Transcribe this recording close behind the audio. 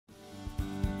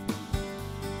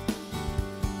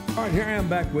All right, here I am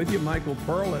back with you, Michael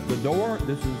Pearl at the door.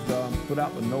 This is put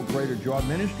out with No Greater Joy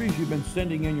Ministries. You've been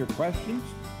sending in your questions,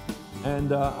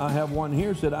 and I have one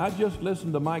here. Said, I just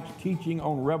listened to Mike's teaching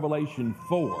on Revelation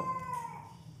 4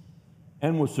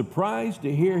 and was surprised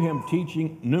to hear him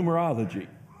teaching numerology.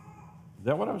 Is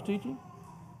that what I was teaching?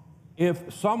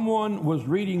 If someone was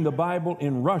reading the Bible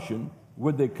in Russian,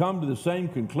 would they come to the same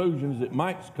conclusions that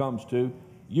Mike's comes to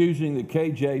using the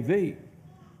KJV?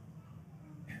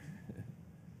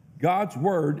 God's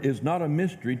word is not a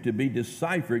mystery to be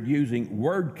deciphered using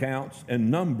word counts and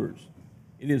numbers.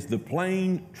 It is the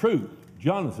plain truth.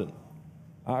 Jonathan,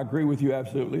 I agree with you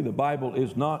absolutely. The Bible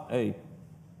is not a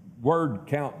word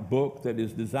count book that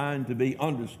is designed to be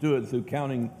understood through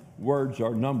counting words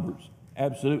or numbers.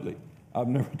 Absolutely. I've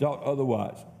never taught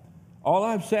otherwise. All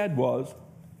I've said was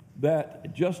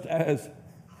that just as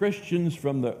Christians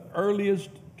from the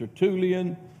earliest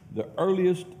Tertullian, the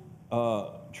earliest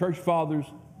church fathers,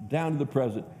 down to the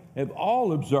present, have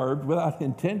all observed without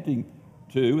intending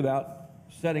to, without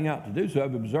setting out to do so,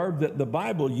 have observed that the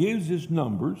Bible uses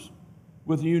numbers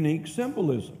with unique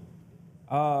symbolism.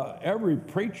 Every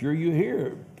preacher you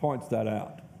hear points that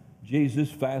out.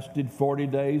 Jesus fasted 40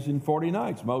 days and 40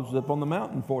 nights. Moses up on the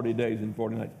mountain 40 days and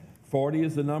 40 nights. 40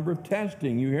 is the number of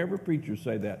testing. You hear every preacher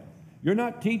say that. You're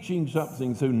not teaching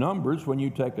something through numbers when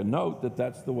you take a note that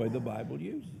that's the way the Bible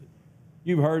uses it.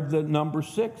 You've heard that number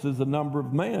 6 is the number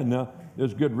of man. Now,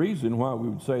 there's good reason why we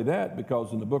would say that,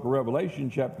 because in the book of Revelation,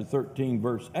 chapter 13,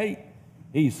 verse 8,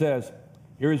 he says,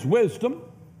 here is wisdom.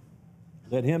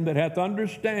 Let him that hath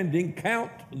understanding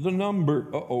count the number.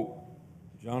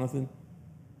 Jonathan?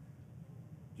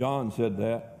 John said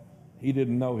that. He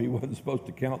didn't know he wasn't supposed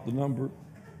to count the number.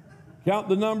 Count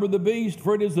the number of the beast,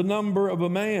 for it is the number of a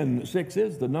man. 6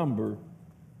 is the number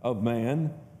of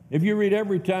man. If you read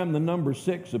every time the number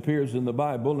 6 appears in the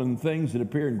Bible and things that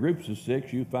appear in groups of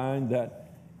 6, you find that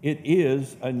it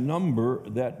is a number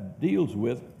that deals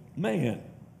with man.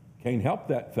 Can't help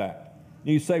that fact.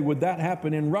 You say, would that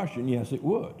happen in Russian? Yes, it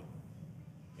would.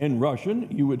 In Russian,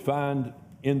 you would find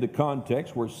in the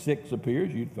context where 6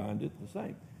 appears, you'd find it the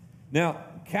same. Now,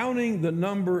 counting the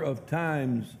number of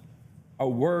times a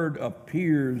word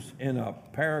appears in a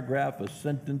paragraph, a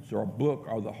sentence, or a book,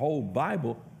 or the whole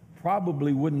Bible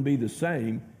probably wouldn't be the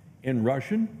same in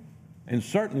Russian, and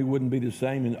certainly wouldn't be the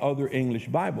same in other English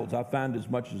Bibles. I find as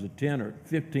much as a 10 or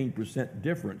 15%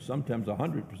 difference, sometimes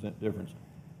 100% difference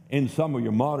in some of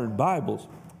your modern Bibles.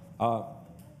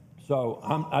 So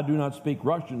I do not speak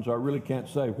Russian, so I really can't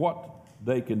say what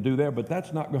they can do there, but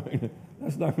that's not going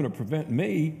to prevent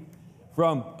me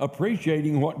from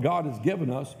appreciating what God has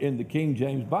given us in the King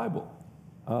James Bible.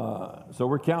 So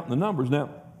we're counting the numbers.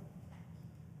 Now,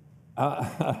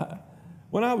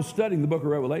 when I was studying the book of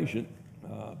Revelation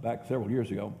back several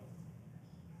years ago,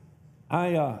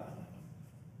 I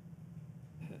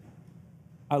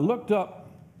looked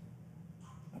up,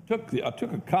 I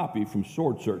took a copy from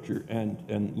Sword Searcher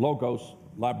and Logos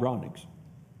Libronics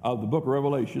of the book of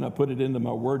Revelation. I put it into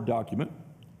my Word document,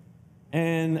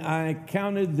 and I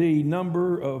counted the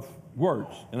number of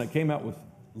words, and I came out with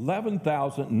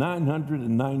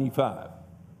 11,995.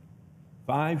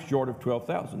 5 short of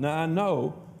 12,000. Now, I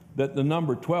know that the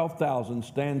number 12,000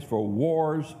 stands for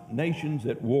wars, nations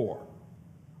at war.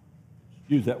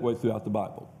 It's used that way throughout the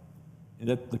Bible. And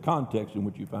that's the context in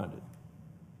which you find it.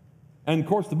 And, of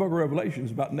course, the book of Revelation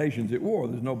is about nations at war.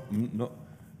 There's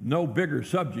no bigger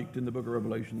subject in the book of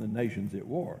Revelation than nations at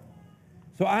war.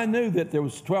 So I knew that there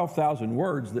was 12,000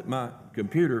 words that my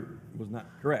computer was not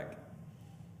correct.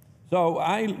 So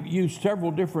I used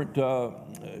several different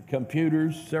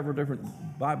computers, several different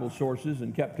Bible sources,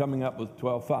 and kept coming up with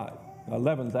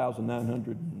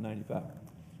 11,995.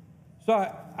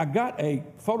 So I got a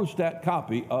photostat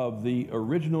copy of the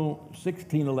original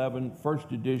 1611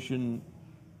 first edition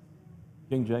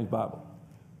King James Bible.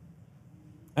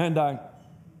 And I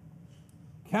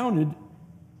counted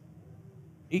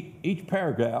each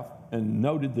paragraph and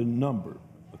noted the number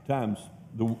of times,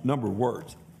 the number of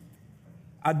words.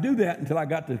 I'd do that until I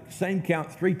got the same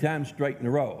count 3 times straight in a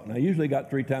row. And I usually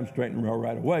got 3 times straight in a row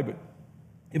right away, but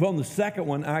if on the second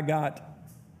one I got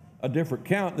a different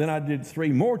count, then I did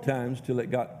 3 more times till it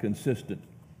got consistent.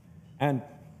 And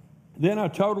then I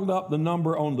totaled up the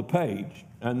number on the page,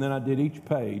 and then I did each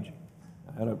page.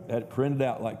 I had it printed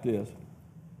out like this.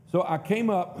 So I came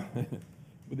up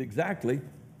with exactly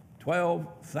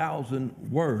 12,000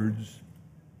 words,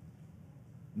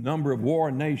 number of war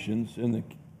and nations in the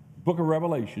book of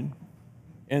Revelation,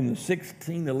 and the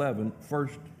 1611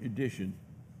 first edition,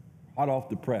 hot off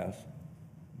the press,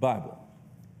 Bible.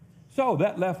 So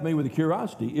that left me with a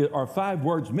curiosity. Are 5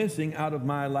 words missing out of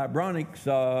my Libronics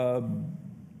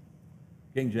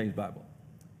King James Bible.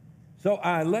 So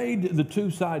I laid the two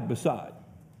side by side,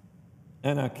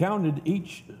 and I counted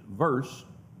each verse,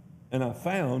 and I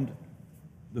found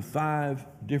the five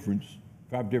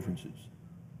differences.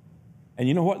 And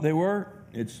you know what they were?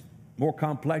 It's more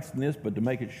complex than this, but to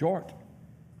make it short,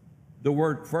 the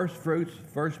word first fruits,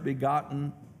 first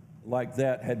begotten, like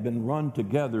that, had been run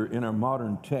together in our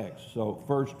modern text. So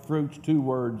first fruits, two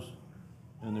words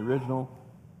in the original.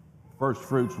 First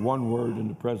fruits, one word in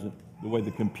the present, the way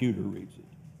the computer reads it.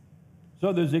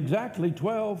 So there's exactly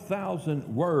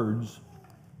 12,000 words.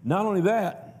 Not only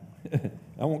that,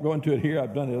 I won't go into it here,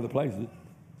 I've done it other places,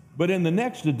 but in the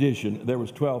next edition, there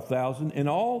was 12,000. In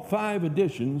all five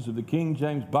editions of the King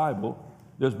James Bible,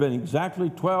 there's been exactly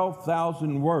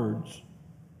 12,000 words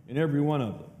in every one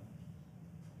of them.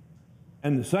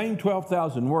 And the same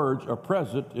 12,000 words are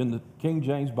present in the King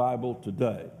James Bible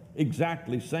today.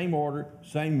 Exactly, same order,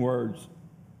 same words.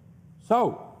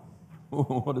 So,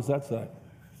 what does that say?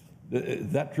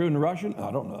 Is that true in Russian?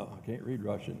 I don't know. I can't read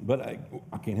Russian, but I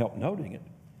can't help noting it.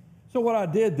 So what I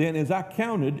did then is I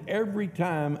counted every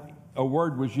time a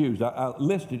word was used. I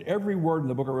listed every word in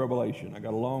the book of Revelation. I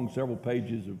got along several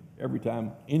pages of every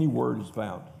time any word is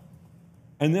found.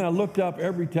 And then I looked up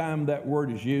every time that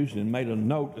word is used and made a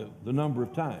note of the number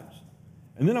of times.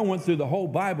 And then I went through the whole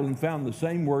Bible and found the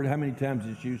same word, how many times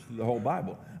it's used through the whole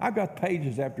Bible. I've got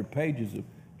pages after pages of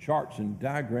charts and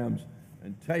diagrams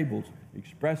and tables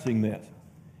expressing this.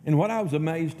 And what I was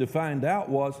amazed to find out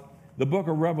was the book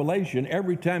of Revelation,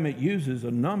 every time it uses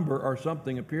a number or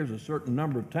something appears a certain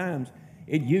number of times,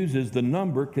 it uses the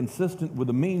number consistent with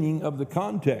the meaning of the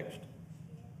context.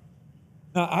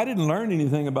 Now, I didn't learn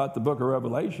anything about the book of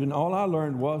Revelation. All I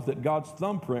learned was that God's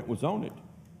thumbprint was on it.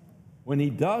 When he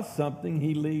does something,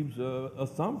 he leaves a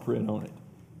thumbprint on it.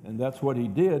 And that's what he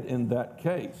did in that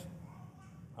case.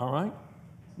 All right?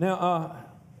 Now,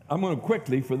 I'm going to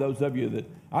quickly, for those of you that,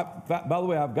 by the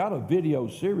way, I've got a video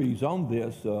series on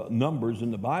this, numbers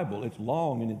in the Bible. It's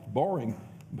long and it's boring,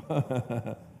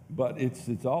 but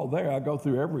it's all there. I go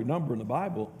through every number in the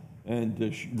Bible and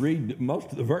read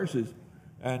most of the verses.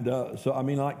 And so, I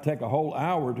mean, I like take a whole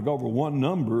hour to go over one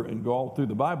number and go all through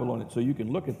the Bible on it so you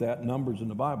can look at that, numbers in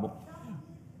the Bible.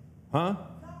 Huh?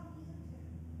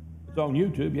 It's on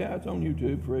YouTube. Yeah, it's on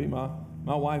YouTube, free. My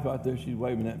wife out there, she's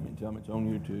waving at me and telling me it's on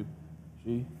YouTube.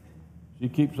 She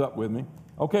keeps up with me.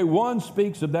 Okay, 1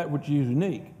 speaks of that which is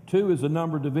unique. 2 is the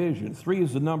number of division. 3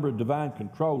 is the number of divine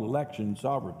control, election, and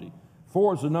sovereignty.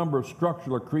 4 is the number of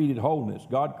structural or created wholeness.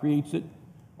 God creates it,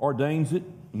 ordains it,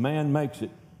 man makes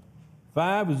it.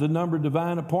 5 is the number of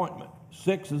divine appointment.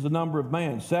 6 is the number of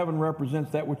man. 7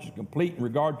 represents that which is complete in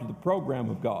regard to the program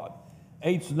of God.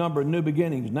 8 is the number of new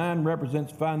beginnings. 9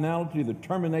 represents finality, the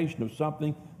termination of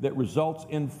something that results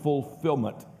in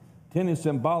fulfillment. 10 is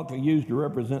symbolically used to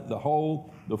represent the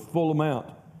whole, the full amount.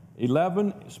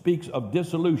 11 speaks of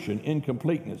dissolution,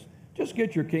 incompleteness. Just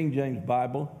get your King James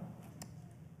Bible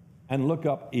and look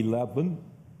up 11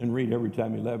 and read every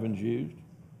time 11 is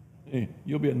used.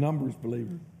 You'll be a numbers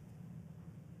believer.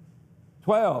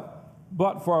 12,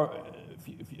 but for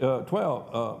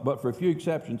a few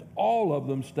exceptions, all of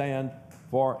them stand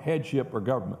for headship or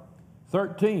government.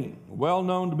 13, well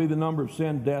known to be the number of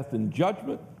sin, death, and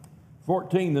judgment.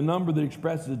 14, the number that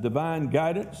expresses divine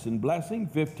guidance and blessing.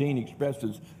 15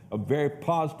 expresses a very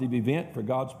positive event for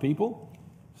God's people.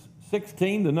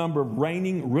 16, the number of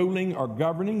reigning, ruling, or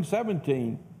governing.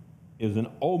 17 is an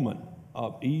omen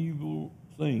of evil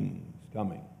things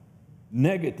coming.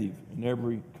 Negative in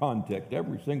every context,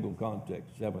 every single context,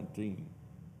 17,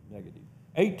 negative.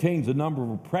 18 is the number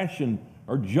of oppression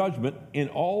or judgment. In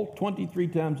all 23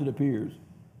 times it appears,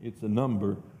 it's a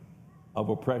number of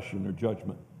oppression or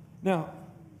judgment. Now,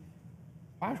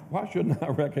 why shouldn't I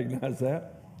recognize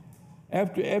that?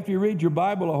 After you read your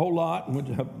Bible a whole lot, which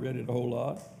I've read it a whole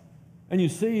lot, and you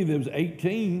see there's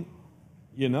 18,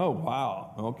 you know,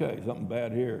 wow, okay, something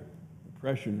bad here.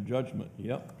 Oppression or judgment.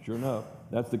 Yep, sure enough.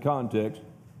 That's the context.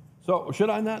 So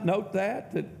should I not note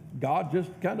that God just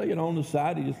kind of, on the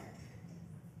side, he just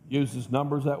uses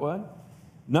numbers that way?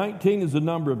 19 is the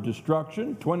number of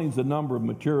destruction. 20 is the number of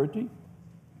maturity.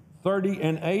 30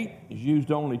 and 8 is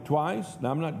used only twice. Now,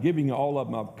 I'm not giving you all of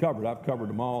them I've covered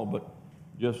them all, but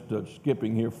just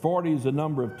skipping here. 40 is the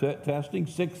number of testing.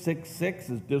 666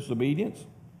 is disobedience.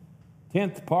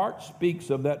 10th part speaks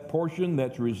of that portion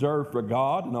that's reserved for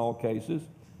God in all cases.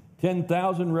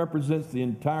 10,000 represents the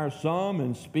entire sum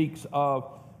and speaks of,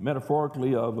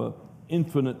 metaphorically, of an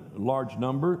infinite large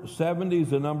number. 70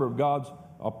 is the number of God's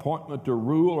appointment to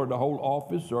rule or to hold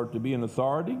office or to be in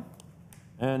authority.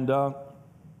 And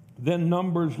then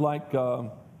numbers like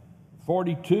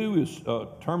 42 is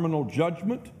terminal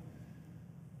judgment.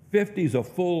 50 is a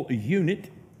full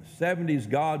unit. 70 is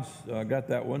God's, got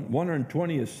that one.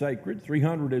 120 is sacred.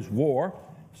 300 is war.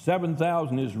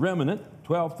 7,000 is remnant.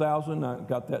 12,000, I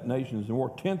got that, nations in war.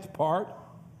 10th part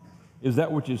is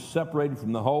that which is separated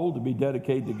from the whole to be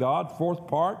dedicated to God. 4th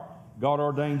part,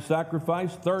 God-ordained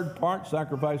sacrifice. 3rd part,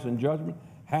 sacrifice and judgment.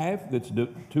 Half, that's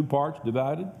 2 parts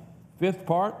divided. 5th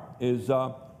part is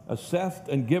assessed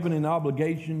and given an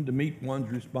obligation to meet one's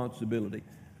responsibility.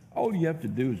 All you have to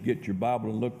do is get your Bible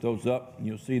and look those up, and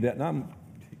you'll see that. And I'm going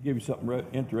to give you something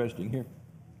interesting here.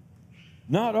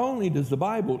 Not only does the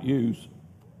Bible use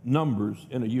numbers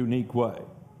in a unique way,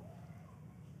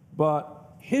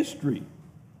 but history,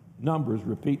 numbers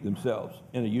repeat themselves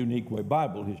in a unique way.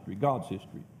 Bible history, God's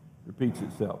history, repeats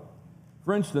itself.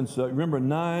 For instance, remember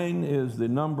 9 is the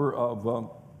number of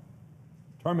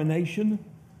termination.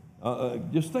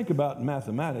 Just think about it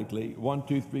mathematically. 1,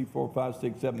 2, 3, 4, 5,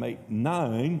 6, 7, 8,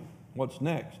 9. What's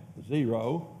next?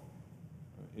 0.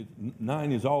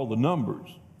 9 is all the numbers.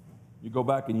 You go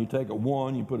back and you take a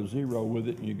 1, you put a 0 with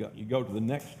it, and you go to the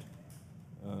next.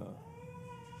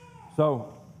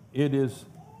 So it is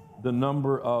the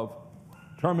number of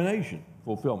termination,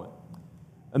 fulfillment.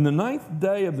 And the 9th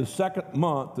day of the 2nd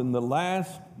month and the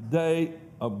last day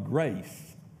of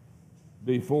grace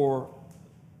before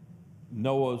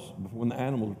when the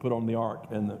animals were put on the ark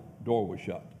and the door was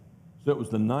shut. So it was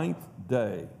the 9th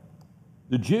day.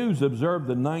 The Jews observed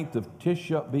the 9th of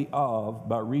Tisha B'Av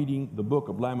by reading the book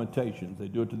of Lamentations. They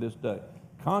do it to this day.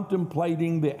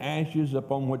 Contemplating the ashes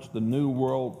upon which the new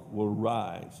world will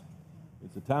rise.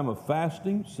 It's a time of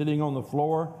fasting, sitting on the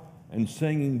floor, and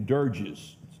singing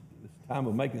dirges. It's a time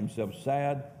of making themselves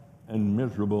sad and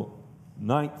miserable.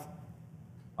 9th.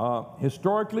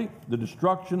 Historically, the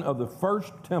destruction of the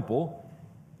first temple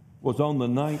was on the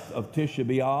 9th of Tisha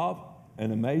B'Av,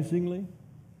 and amazingly,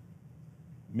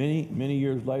 many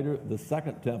years later, the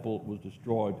second temple was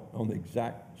destroyed on the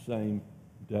exact same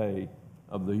day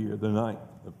of the year, the 9th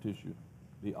of Tisha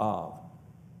B'Av.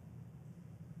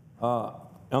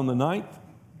 On the 9th,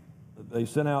 they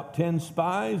sent out 10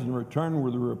 spies and returned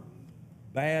with a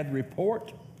bad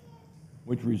report,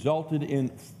 which resulted in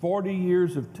 40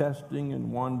 years of testing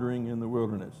and wandering in the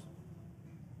wilderness.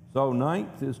 So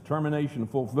 9th is termination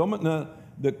and fulfillment. Now,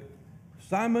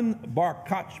 Simon Bar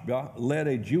Kokhba led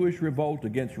a Jewish revolt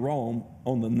against Rome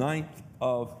on the 9th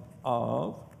of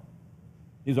Av.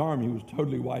 His army was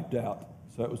totally wiped out,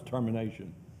 so it was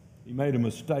termination. He made a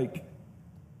mistake.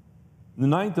 The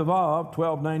 9th of Av,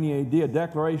 1290 AD, a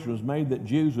declaration was made that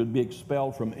Jews would be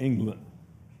expelled from England.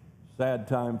 Sad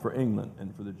time for England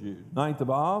and for the Jews. 9th of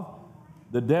Av,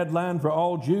 the deadline for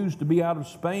all Jews to be out of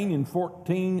Spain in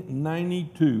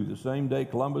 1492, the same day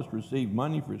Columbus received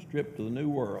money for his trip to the New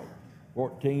World.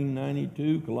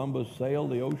 1492, Columbus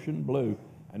sailed the ocean blue.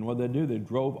 And what did they do? They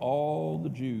drove all the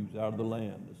Jews out of the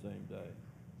land the same day.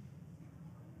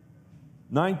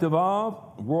 9th of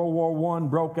Av, World War I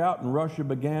broke out and Russia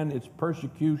began its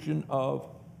persecution of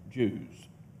Jews.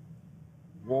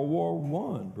 World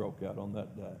War I broke out on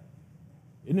that day.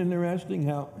 Isn't it interesting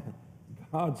how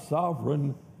God's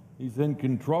sovereign, He's in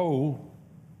control.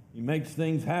 He makes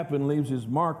things happen, leaves His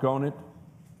mark on it.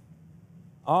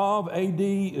 Av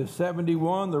AD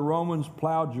 71, the Romans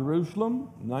plowed Jerusalem,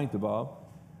 9th of Av,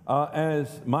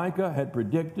 as Micah had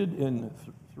predicted in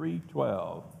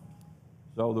 312.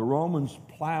 So the Romans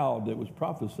plowed, it was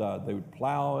prophesied, they would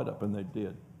plow it up, and they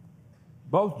did.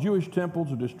 Both Jewish temples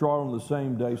were destroyed on the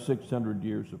same day, 600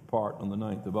 years apart, on the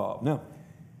 9th of Av. Now,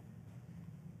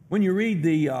 when you read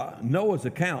the Noah's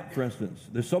account, for instance,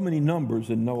 there's so many numbers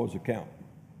in Noah's account.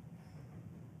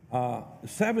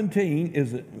 17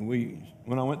 is,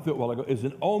 when I went through it a while ago, is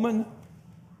an omen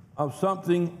of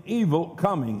something evil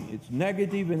coming. It's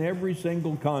negative in every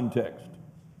single context.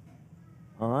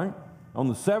 All right? On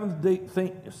the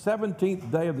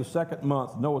 17th day of the 2nd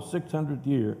month, Noah's 600th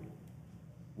year,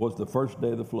 was the first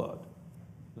day of the flood.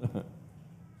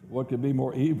 What could be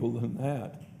more evil than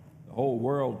that? The whole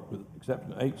world,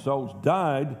 except 8 souls,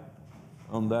 died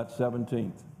on that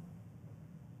 17th.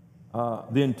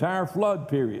 The entire flood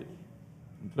period,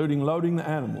 including loading the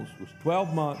animals, was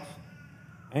 12 months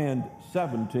and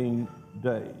 17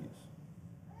 days.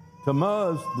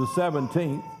 Tammuz, the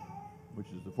 17th, which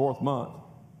is the 4th month,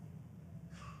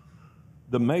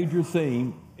 the major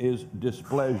theme is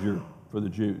displeasure for the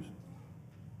Jews.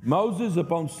 Moses,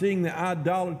 upon seeing the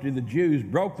idolatry of the Jews,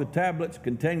 broke the tablets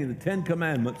containing the 10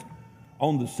 Commandments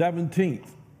on the 17th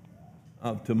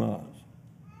of Tammuz.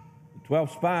 The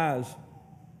 12 spies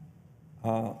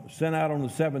sent out on the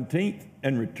 17th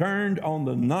and returned on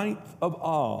the 9th of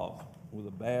Av with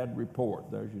a bad report.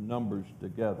 There's your numbers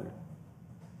together.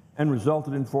 and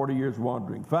resulted in 40 years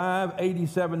wandering.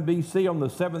 587 BC, on the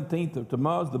 17th of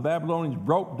Tammuz, the Babylonians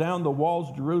broke down the walls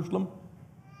of Jerusalem,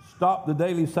 stopped the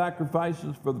daily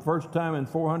sacrifices for the first time in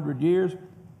 400 years.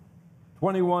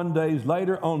 21 days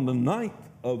later, on the 9th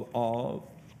of Av,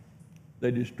 they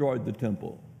destroyed the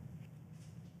temple.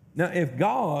 Now, if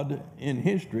God in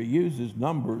history uses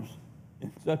numbers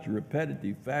in such a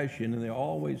repetitive fashion and they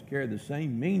always carry the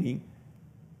same meaning,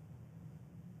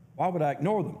 why would I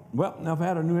ignore them? Well, now if I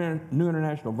had a New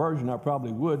International Version, I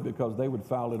probably would, because they would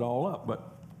file it all up. But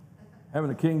having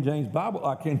a King James Bible,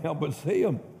 I can't help but see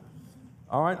them.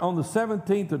 All right, on the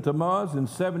 17th of Tammuz in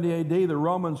 70 AD, the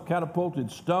Romans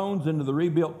catapulted stones into the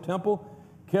rebuilt temple,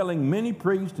 killing many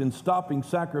priests and stopping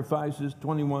sacrifices.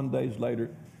 21 days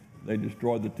later, they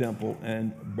destroyed the temple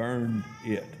and burned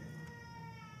it.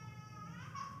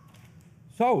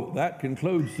 So that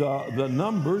concludes the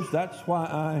numbers. That's why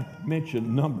I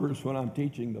mention numbers when I'm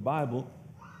teaching the Bible,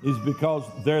 is because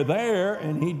they're there,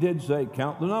 and he did say,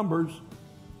 count the numbers.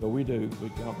 So we do. We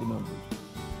count the numbers.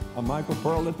 I'm Michael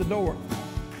Pearl at the door.